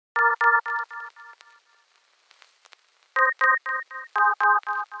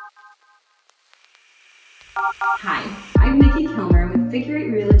Hi, I'm Nikki Kilmer with Figure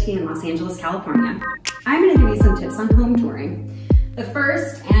 8 Realty in Los Angeles, California. I'm going to give you some tips on home touring. The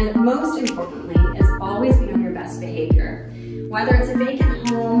first and most importantly is always be on your best behavior. Whether it's a vacant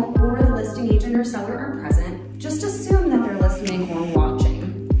home or the listing agent or seller are present, just assume that they're listening or watching.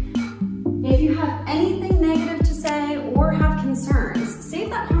 If you have anything negative to say or have concerns, save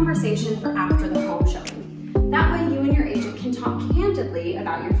that conversation for after the home showing. That way you and your agent can talk candidly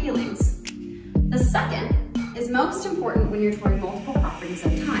about your feelings. The second is most important when you're touring multiple properties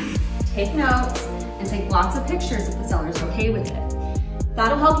at a time. Take notes and take lots of pictures if the seller's okay with it.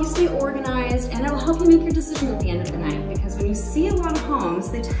 That'll help you stay organized and it'll help you make your decision at the end of the night, because when you see a lot of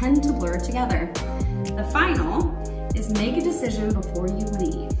homes, they tend to blur together. The final is make a decision before you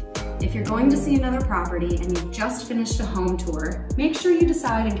leave. If you're going to see another property and you've just finished a home tour, make sure you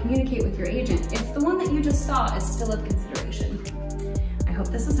decide and communicate with your agent if the one that you just saw is still of consideration. I hope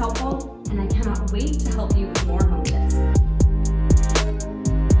this is helpful, and I cannot wait to help you with more home tips.